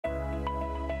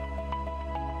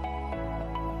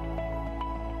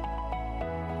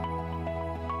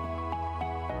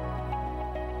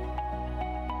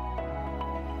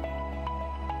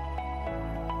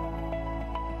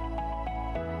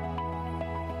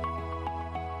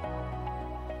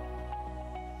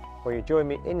where you join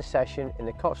me in session in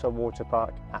the Cotswold Water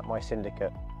Park at my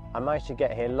syndicate. I managed to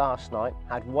get here last night,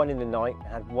 had one in the night,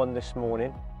 had one this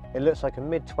morning. It looks like a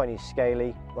mid-20s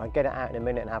scaly. I'll get it out in a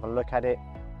minute and have a look at it.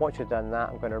 Once you've done that,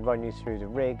 I'm going to run you through the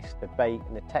rigs, the bait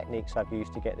and the techniques I've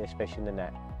used to get this fish in the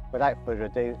net. Without further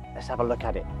ado, let's have a look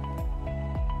at it.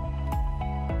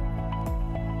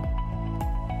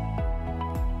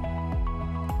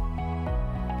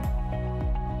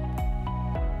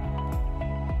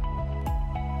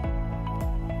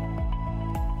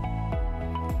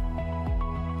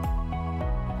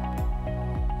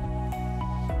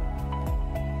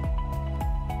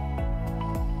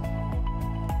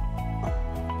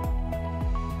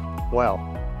 Well,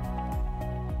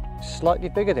 slightly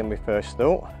bigger than we first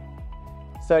thought.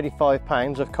 35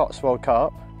 pounds of Cotswold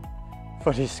carp,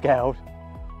 fully scaled,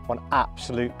 one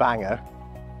absolute banger.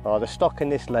 Oh, the stock in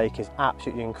this lake is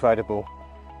absolutely incredible.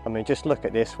 I mean, just look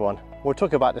at this one. We'll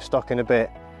talk about the stock in a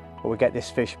bit, but we'll get this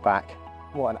fish back.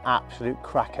 What an absolute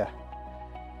cracker.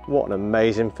 What an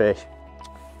amazing fish.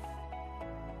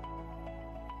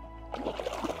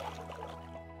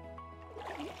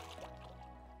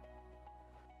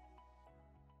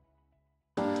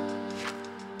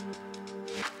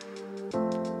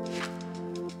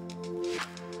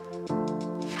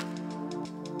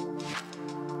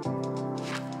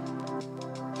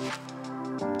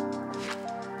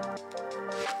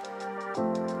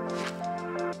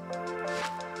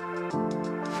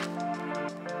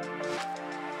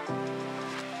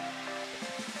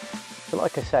 So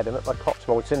like I said, I'm at my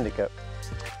Cotswold syndicate.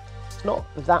 It's not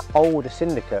that old a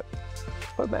syndicate,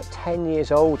 but about 10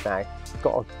 years old now.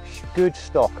 Got a good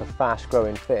stock of fast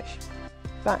growing fish.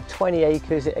 About 20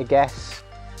 acres I guess.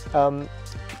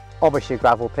 Obviously a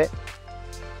gravel pit.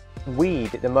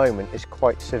 Weed at the moment is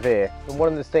quite severe, and one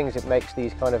of the things that makes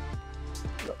these kind of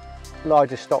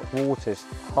larger stocked waters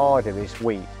harder is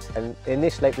weed. And in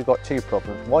this lake we've got two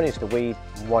problems. One is the weed,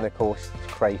 and one of course is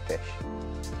crayfish.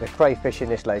 The crayfish in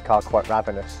this lake are quite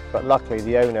ravenous, but luckily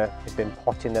the owner has been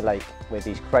potting the lake with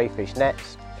these crayfish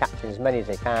nets, catching as many as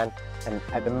they can. And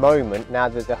at the moment, now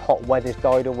that the hot weather's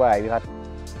died away, we've had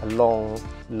a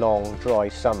long dry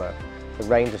summer. The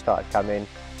rains have started coming,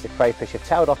 the crayfish have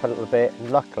tailed off a little bit,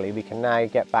 and luckily we can now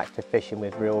get back to fishing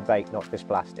with real bait, not just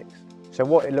plastics. So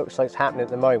what it looks like is happening at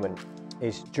the moment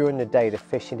is during the day the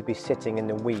fish seem to be sitting in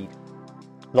the weed.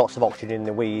 Lots of oxygen in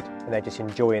the weed, and they're just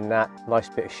enjoying that. Nice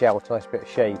bit of shelter, nice bit of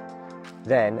shade.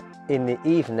 Then in the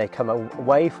evening they come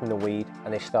away from the weed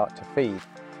and they start to feed.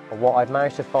 And what I've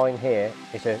managed to find here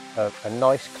is a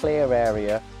nice clear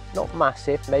area, not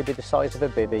massive, maybe the size of a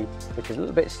bivvy, which is a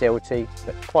little bit silty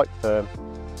but quite firm.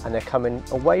 And they're coming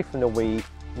away from the weed,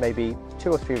 maybe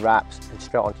 2 or 3 wraps, and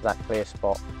straight onto that clear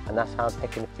spot. And that's how I'm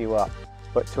picking a few up.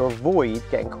 But to avoid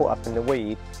getting caught up in the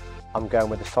weed, I'm going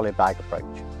with a solid bag approach.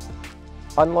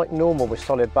 Unlike normal with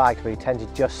solid bags where you tend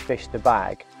to just fish the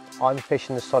bag, I'm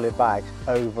fishing the solid bags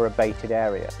over a baited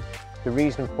area. The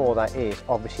reason for that is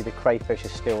obviously the crayfish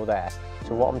is still there.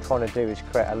 So what I'm trying to do is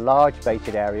create a large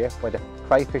baited area where the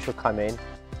crayfish will come in,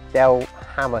 they'll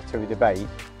hammer through the bait,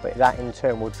 but that in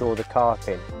turn will draw the carp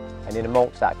in. And in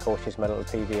amongst that, of course, is my little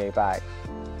PVA bag.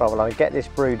 Right, well, I'll get this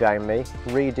brew down me,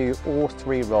 redo all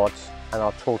 3 rods, and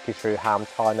I'll talk you through how I'm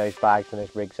tying those bags and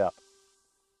those rigs up.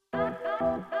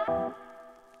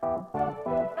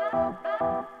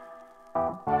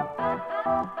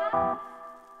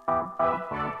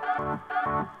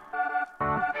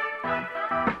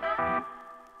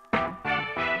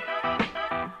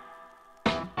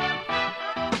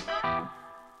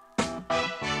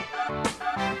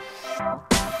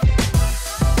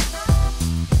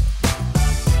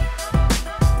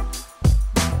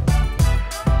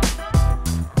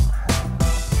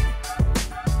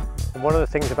 One of the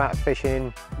things about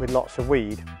fishing with lots of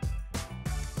weed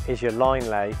is your line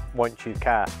lay once you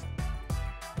cast.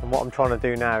 And what I'm trying to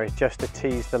do now is just to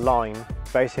tease the line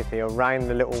basically around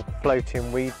the little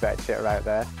floating weed beds that are out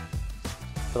there,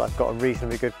 so that I've got a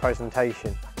reasonably good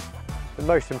presentation. The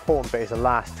most important bit is the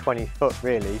last 20 foot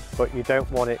really, but you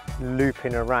don't want it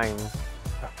looping around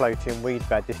a floating weed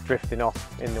bed just drifting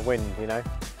off in the wind, you know.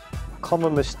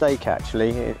 Common mistake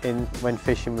actually when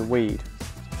fishing with weed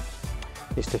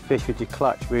is to fish with your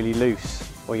clutch really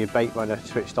loose or your bait runner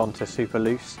switched on to super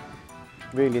loose.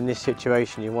 Really in this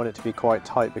situation you want it to be quite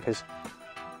tight, because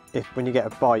when you get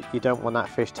a bite you don't want that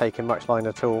fish taking much line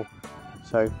at all.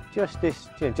 So just this,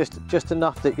 you know, just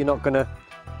enough that you're not going to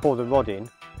pull the rod in,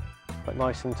 but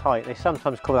nice and tight. They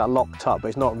sometimes call that locked up, but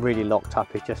it's not really locked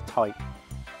up, it's just tight.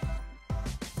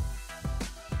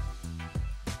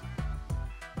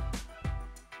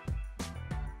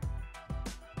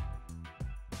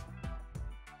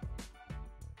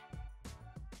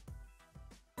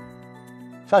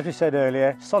 So as we said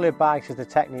earlier, solid bags is the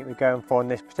technique we're going for in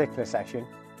this particular session.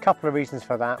 A couple of reasons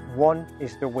for that. One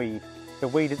is the weed. The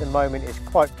weed at the moment is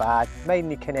quite bad,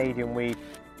 mainly Canadian weed,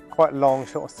 quite long,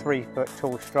 sort of 3 foot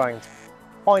tall strands.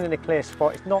 Finding a clear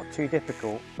spot is not too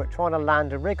difficult, but trying to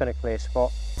land a rig on a clear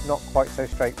spot, not quite so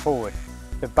straightforward.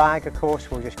 The bag, of course,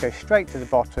 will just go straight to the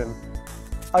bottom,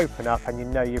 open up, and you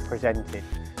know you're presented.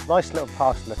 Nice little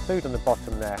parcel of food on the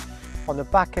bottom there. On the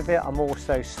back of it, I'm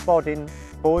also spodding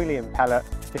boiling pellet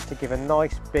just to give a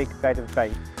nice big bed of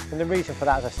bait. And the reason for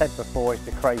that, as I said before, is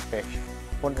the crayfish.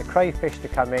 I want the crayfish to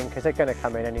come in because they're going to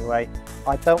come in anyway.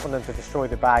 I don't want them to destroy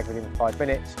the bag within 5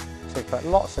 minutes. So we put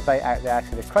lots of bait out there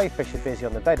so the crayfish are busy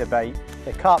on the bed of bait.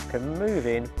 The carp can move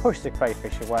in, push the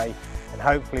crayfish away, and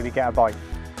hopefully we get a bite.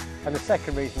 And the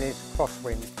second reason is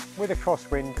crosswind. With a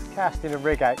crosswind, casting a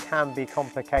rig out can be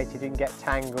complicated. You can get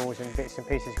tangles and bits and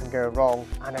pieces can go wrong,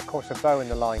 and of course a bow in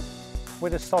the line.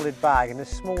 With a solid bag, and a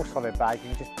small solid bag,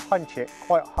 you can just punch it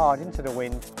quite hard into the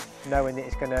wind, knowing that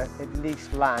it's going to at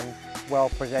least land well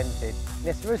presented. And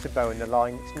if there is a bow in the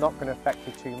line, it's not going to affect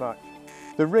you too much.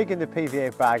 The rig in the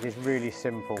PVA bag is really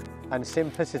simple, and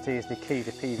simplicity is the key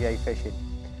to PVA fishing.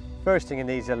 First thing it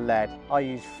needs are lead. I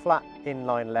use flat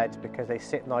inline leads because they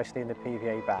sit nicely in the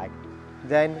PVA bag.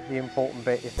 Then the important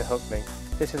bit is the hook link.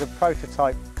 This is a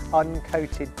prototype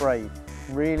uncoated braid.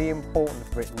 Really important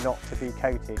for it not to be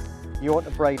coated. You want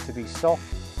the braid to be soft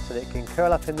so that it can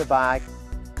curl up in the bag,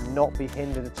 not be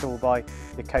hindered at all by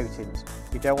the coatings.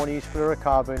 You don't want to use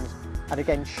fluorocarbons, and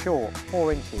again short,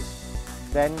 4 inches.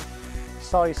 Then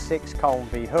size 6 column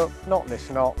V hook,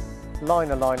 knotless knot,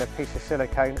 line a piece of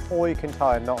silicone, or you can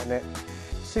tie a knot on it,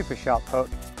 super sharp hook,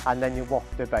 and then you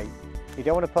waft the bait. You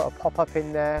don't want to put a pop-up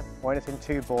in there or anything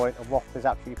too buoyant. A waft is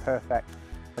absolutely perfect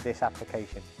for this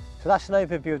application. So that's an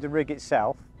overview of the rig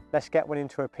itself. Let's get one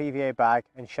into a PVA bag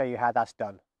and show you how that's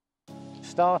done.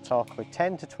 Start off with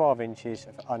 10 to 12 inches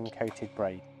of uncoated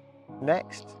braid.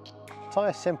 Next, tie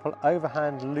a simple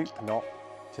overhand loop knot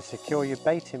to secure your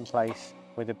bait in place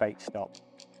with a bait stop.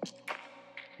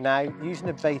 Now, using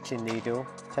a baiting needle,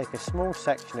 take a small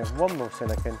section of 1mm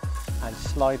silicone and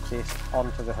slide this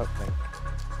onto the hook link.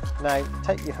 Now,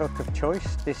 take your hook of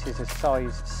choice, this is a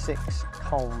size 6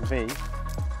 column V,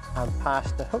 and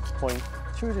pass the hook point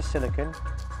through the silicone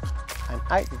and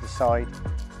out to the side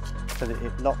so that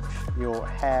it locks your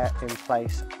hair in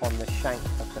place on the shank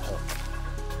of the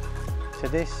hook. To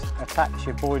this, attach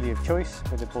your boilie of choice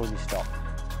with a boilie stop.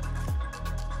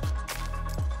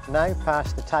 Now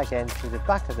pass the tag end through the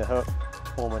back of the hook,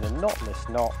 forming a knotless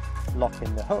knot,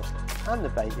 locking the hook and the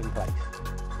bait in place.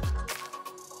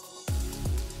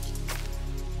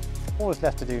 All that's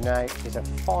left to do now is a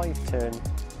 5-turn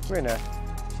grinner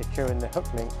securing the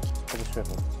hook link to the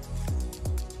swivel.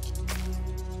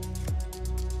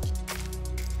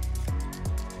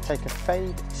 Take a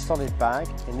fade solid bag,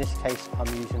 in this case I'm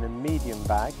using a medium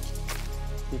bag.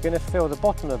 You're going to fill the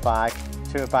bottom of the bag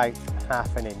to about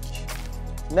 ½ an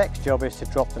inch. Next job is to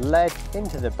drop the lead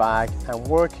into the bag and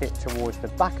work it towards the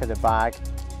back of the bag,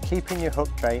 keeping your hook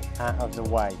bait out of the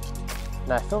way.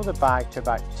 Now fill the bag to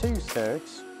about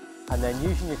 2/3 and then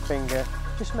using your finger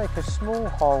just make a small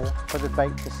hole for the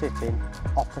bait to sit in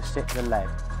opposite the lead.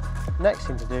 Next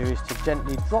thing to do is to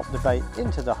gently drop the bait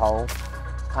into the hole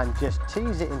and just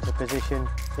tease it into position,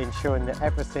 ensuring that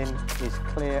everything is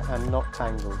clear and not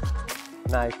tangled.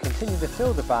 Now continue to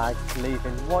fill the bag,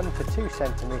 leaving 1 to 2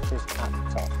 centimetres at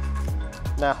the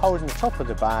top. Now holding the top of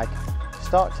the bag,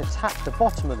 start to tap the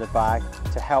bottom of the bag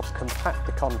to help compact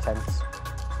the contents.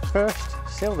 First,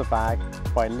 seal the bag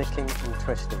by licking and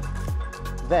twisting.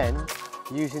 Then,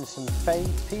 using some fade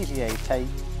PVA tape,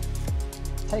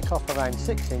 take off around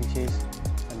 6 inches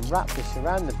and wrap this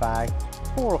around the bag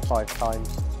 4 or 5 times,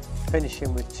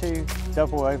 finishing with 2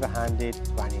 double overhanded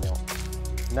granny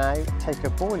knots. Now take a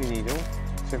boilie needle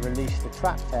to release the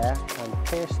trapped air and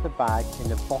pierce the bag in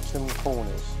the bottom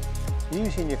corners.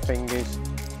 Using your fingers,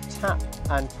 tap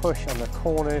and push on the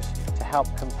corners to help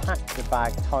compact the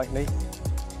bag tightly.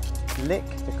 Lick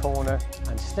the corner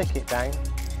and stick it down,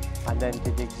 and then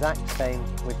do the exact same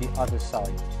with the other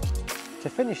side. To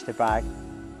finish the bag,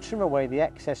 trim away the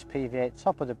excess PVA at the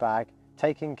top of the bag,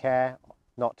 taking care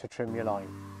not to trim your line.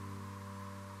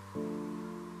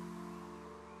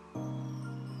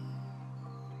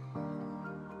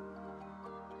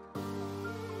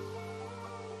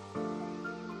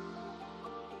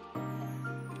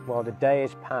 Well, the day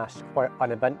has passed quite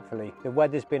uneventfully. The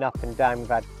weather's been up and down. We've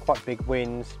had quite big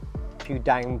winds, a few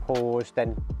downpours,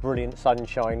 then brilliant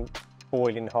sunshine,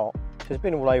 boiling hot. So it's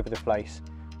been all over the place.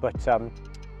 But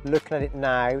looking at it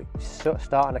now, it's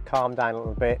starting to calm down a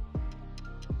little bit.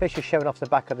 Fish are showing off the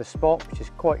back of the spot, which is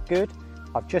quite good.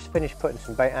 I've just finished putting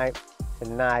some bait out,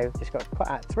 and now just got to put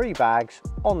out 3 bags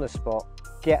on the spot,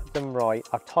 get them right.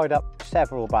 I've tied up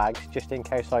several bags just in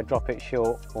case I drop it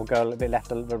short or go a little bit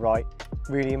left, a little bit right.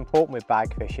 Really important with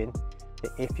bag fishing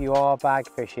that if you are bag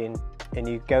fishing and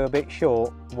you go a bit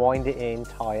short, wind it in,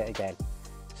 tie it again.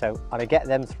 So I'm going to get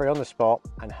them 3 on the spot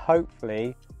and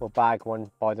hopefully we'll bag one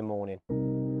by the morning.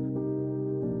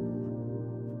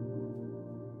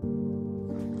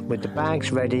 With the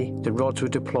bags ready, the rods were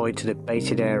deployed to the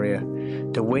baited area.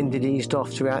 The wind had eased off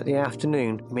throughout the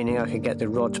afternoon, meaning I could get the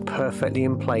rods perfectly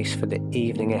in place for the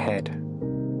evening ahead.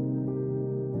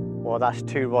 Well, that's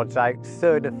 2 rods out,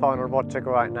 3rd and final rod to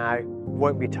go out now.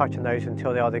 Won't be touching those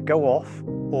until they either go off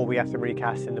or we have to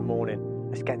recast in the morning.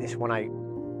 Let's get this one out.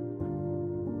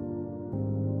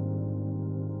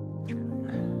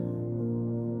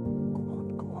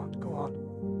 Go on.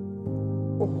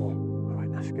 Oh, all right,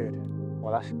 that's good.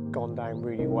 Well, that's gone down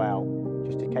really well.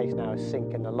 Just a case now of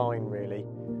sinking the line really,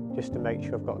 just to make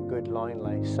sure I've got a good line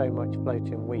lay. So much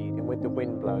floating weed, and with the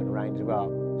wind blowing around as well,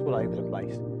 it's all over the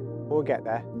place. We'll get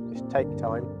there, just take your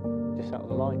time, just settle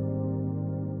the line.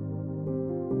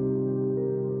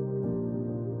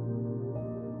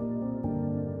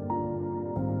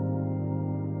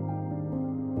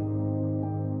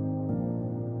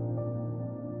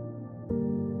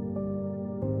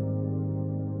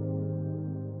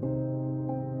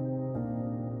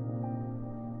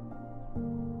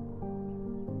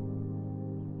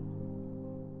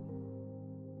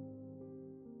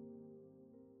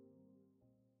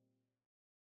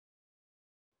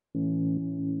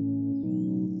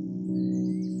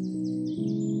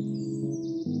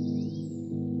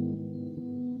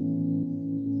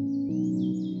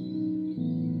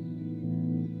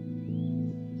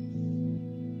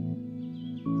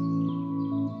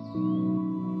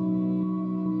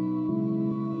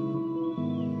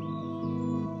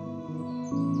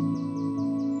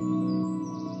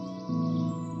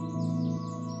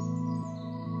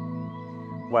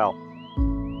 Well,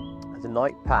 the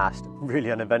night passed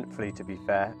really uneventfully, to be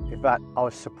fair. In fact, I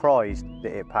was surprised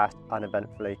that it passed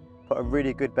uneventfully. Put a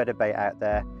really good bed of bait out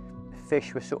there. The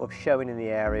fish were sort of showing in the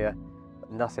area,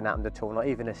 but nothing happened at all, not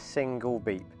even a single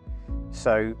beep.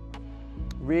 So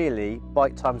really,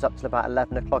 bite time's up till about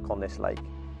 11 o'clock on this lake.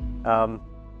 I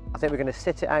think we're going to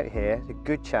sit it out here. There's a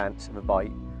good chance of a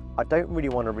bite. I don't really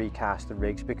want to recast the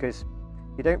rigs because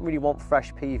you don't really want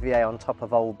fresh PVA on top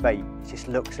of old bait. It just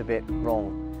looks a bit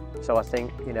wrong. So I think,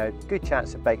 you know, good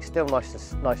chance of bait, still nice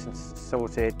and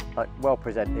sorted, like well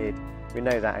presented. We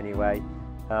know that anyway.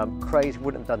 Crays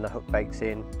wouldn't have done the hook baits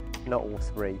in, not all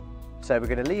 3. So we're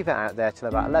going to leave it out there till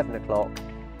about 11 o'clock.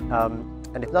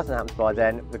 And if nothing happens by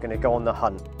then, we're going to go on the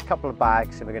hunt. A couple of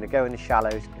bags, and we're going to go in the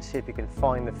shallows and see if we can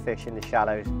find the fish in the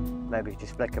shallows. Maybe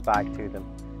just flick a bag to them.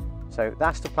 So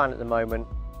that's the plan at the moment.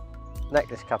 Neck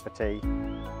this cup of tea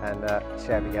and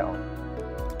see how we get on.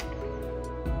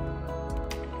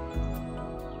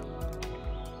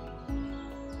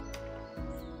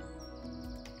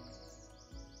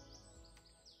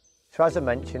 So as I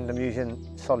mentioned, I'm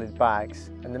using solid bags,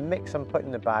 and the mix I'm putting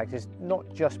in the bags is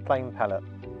not just plain pellet.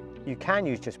 You can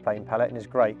use just plain pellet and it's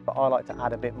great, but I like to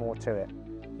add a bit more to it.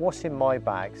 What's in my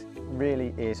bags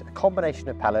really is a combination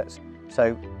of pellets,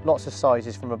 so lots of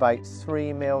sizes from about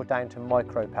 3mm down to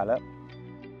micro pellet.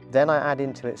 Then I add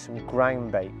into it some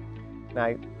ground bait.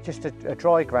 Now, just a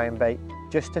dry ground bait,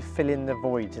 just to fill in the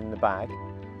voids in the bag.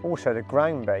 Also, the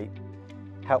ground bait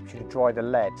helps you to dry the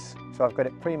leads. So I've got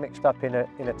it pre-mixed up in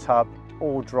a tub,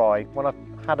 all dry. When I've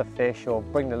had a fish or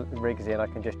bring the rigs in, I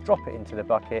can just drop it into the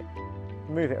bucket,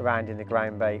 move it around in the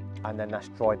ground bait, and then that's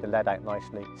dried the lead out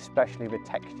nicely, especially with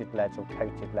textured leads or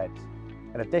coated leads.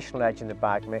 An additional edge in the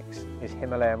bag mix is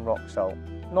Himalayan rock salt.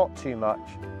 Not too much,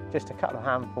 just a couple of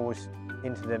handfuls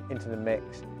into the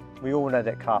mix. We all know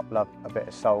that carp love a bit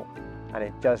of salt, and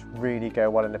it does really go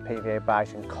well in the PVA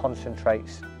bags and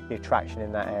concentrates the attraction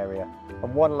in that area.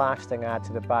 And one last thing I add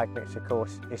to the bag mix, of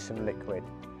course, is some liquid.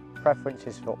 Preference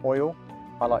is for oil.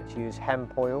 I like to use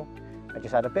hemp oil. I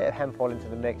just add a bit of hemp oil into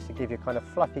the mix to give you kind of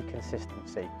fluffy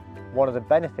consistency. One of the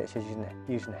benefits of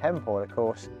using hemp oil, of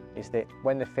course, is that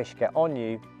when the fish get on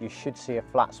you, you should see a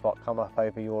flat spot come up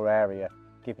over your area,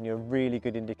 giving you a really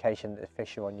good indication that the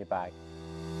fish are on your bag.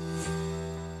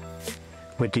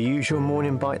 With the usual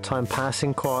morning bite time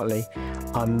passing quietly,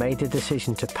 I made the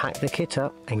decision to pack the kit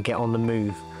up and get on the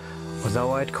move.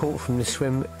 Although I had caught from the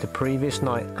swim the previous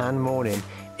night and morning,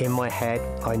 in my head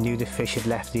I knew the fish had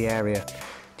left the area.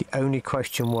 The only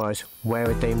question was, where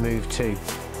had they moved to?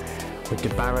 With the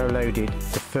barrow loaded,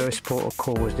 the first port of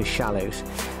call was the shallows,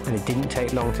 and it didn't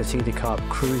take long to see the carp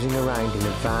cruising around in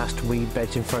the vast weed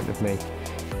beds in front of me.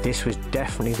 This was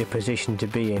definitely the position to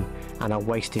be in, and I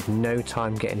wasted no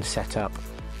time getting set up.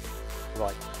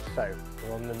 Right, so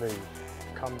we're on the move.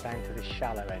 Come down to the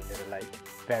shallow end of the lake,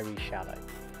 very shallow.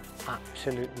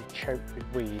 Absolutely choked with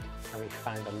weed, and we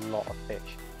found a lot of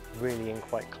fish, really in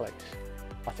quite close.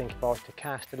 I think if I was to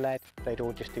cast a lead, they'd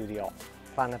all just do the op.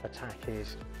 Plan of attack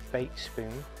is bait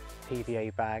spoon,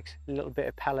 PVA bags, a little bit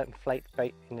of pellet and flake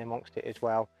bait in amongst it as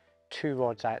well. 2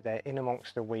 rods out there in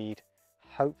amongst the weed.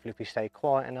 Hopefully if we stay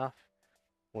quiet enough,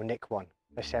 we'll nick one.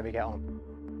 Let's see how we get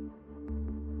on.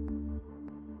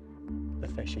 The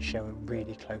fish are showing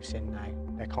really close in now.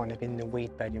 They're kind of in the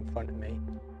weed bed in front of me.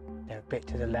 They're a bit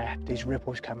to the left. These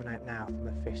ripples coming out now from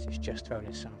a fish that's just thrown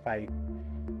itself out.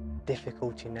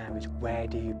 Difficulty now is where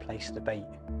do you place the bait?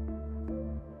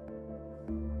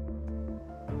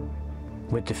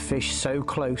 With the fish so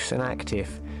close and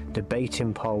active, the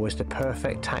baiting pole was the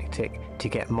perfect tactic to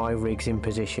get my rigs in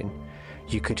position.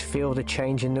 You could feel the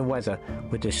change in the weather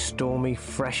with the stormy,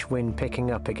 fresh wind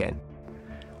picking up again.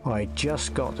 I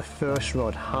just got the first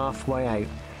rod halfway out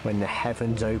when the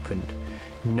heavens opened,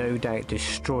 no doubt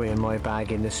destroying my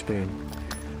bag in the spoon.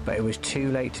 But it was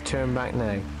too late to turn back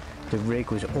now. The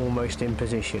rig was almost in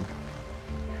position.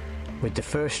 With the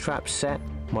first strap set,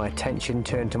 my attention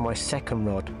turned to my second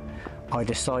rod. I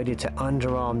decided to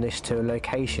underarm this to a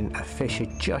location a fish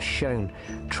had just shown,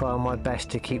 trying my best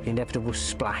to keep the inevitable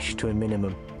splash to a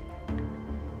minimum.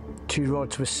 2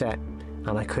 rods were set,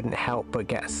 and I couldn't help but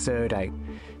get a third out.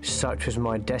 Such was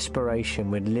my desperation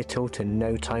with little to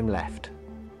no time left.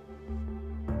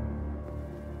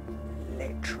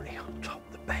 Literally on top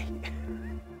of the bait.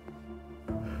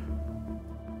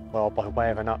 Well, by way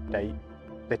of an update,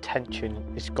 the tension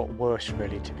has got worse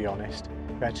really, to be honest.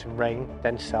 We had some rain,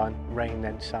 then sun, rain,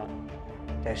 then sun.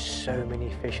 There's so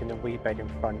many fish in the weed bed in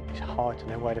front, it's hard to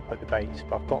know where to put the baits,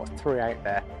 but I've got 3 out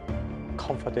there.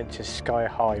 Confidence is sky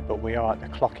high, but the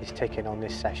clock is ticking on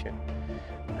this session.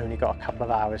 Only got a couple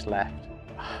of hours left.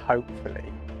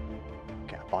 Hopefully,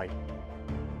 get a bite.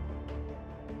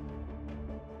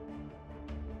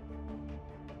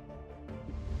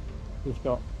 We've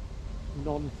got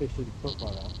non-fishing hook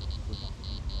like that.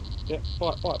 Yeah,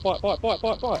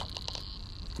 bite.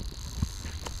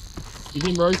 He's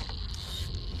in, bro.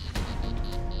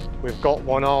 We've got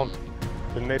one on.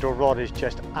 The middle rod is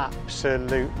just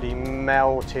absolutely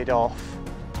melted off.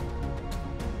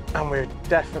 And we're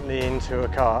definitely into a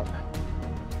carp.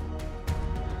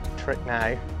 Trick now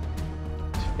is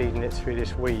feeding it through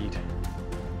this weed.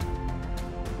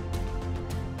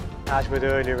 As with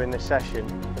earlier in the session,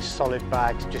 the solid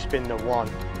bag's just been the one.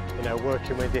 You know,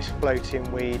 working with this floating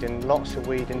weed and lots of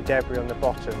weed and debris on the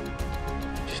bottom.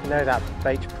 Just know that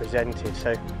bait's presented,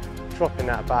 so dropping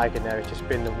that bag in there has just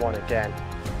been the one again.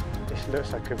 This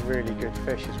looks like a really good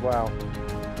fish as well.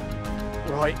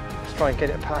 Right, let's try and get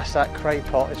it past that cray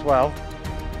pot as well,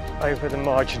 over the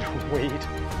marginal weed.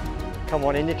 Come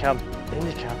on, in you come, in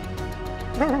you come.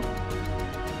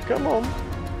 Come on.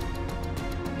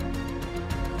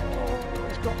 Oh,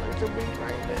 it's got loads of weed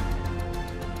around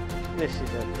it. This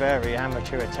is a very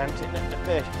amateur attempt at netting the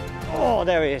fish. Oh,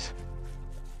 there he is.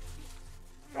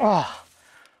 Oh,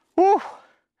 woo.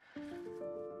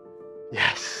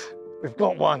 Yes, we've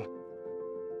got one.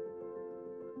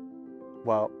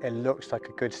 Well, it looks like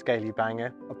a good scaly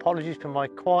banger. Apologies for my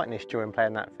quietness during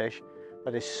playing that fish,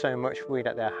 but there's so much weed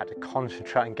out there I had to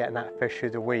concentrate on getting that fish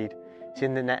through the weed. It's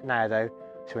in the net now though,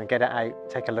 so we can get it out,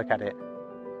 take a look at it.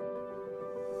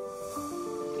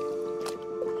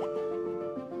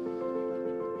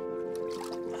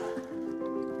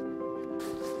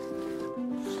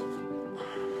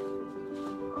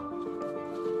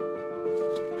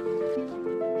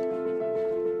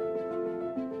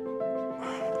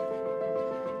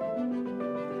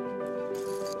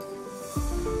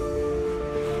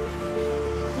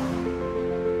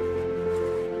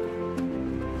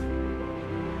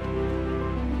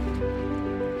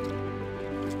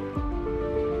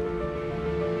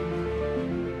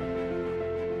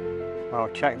 Well,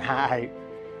 check that out.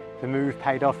 The move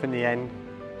paid off in the end.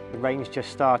 The rain's just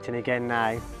starting again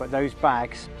now, but those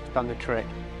bags have done the trick.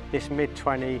 This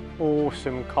mid-20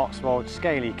 awesome Cotswold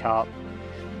scaly carp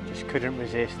just couldn't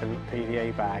resist the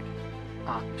PVA bag.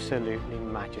 Absolutely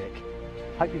magic.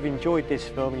 Hope you've enjoyed this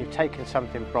film and you've taken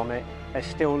something from it. There's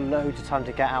still loads of time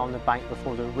to get out on the bank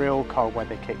before the real cold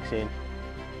weather kicks in.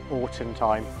 Autumn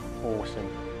time, awesome.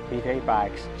 PVA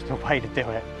bags, it's the way to do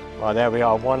it. Well, there we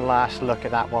are, one last look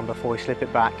at that one before we slip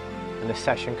it back and the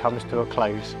session comes to a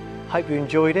close. Hope you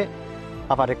enjoyed it.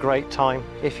 I've had a great time.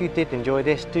 If you did enjoy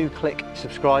this, do click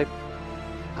subscribe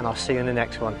and I'll see you in the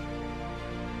next one.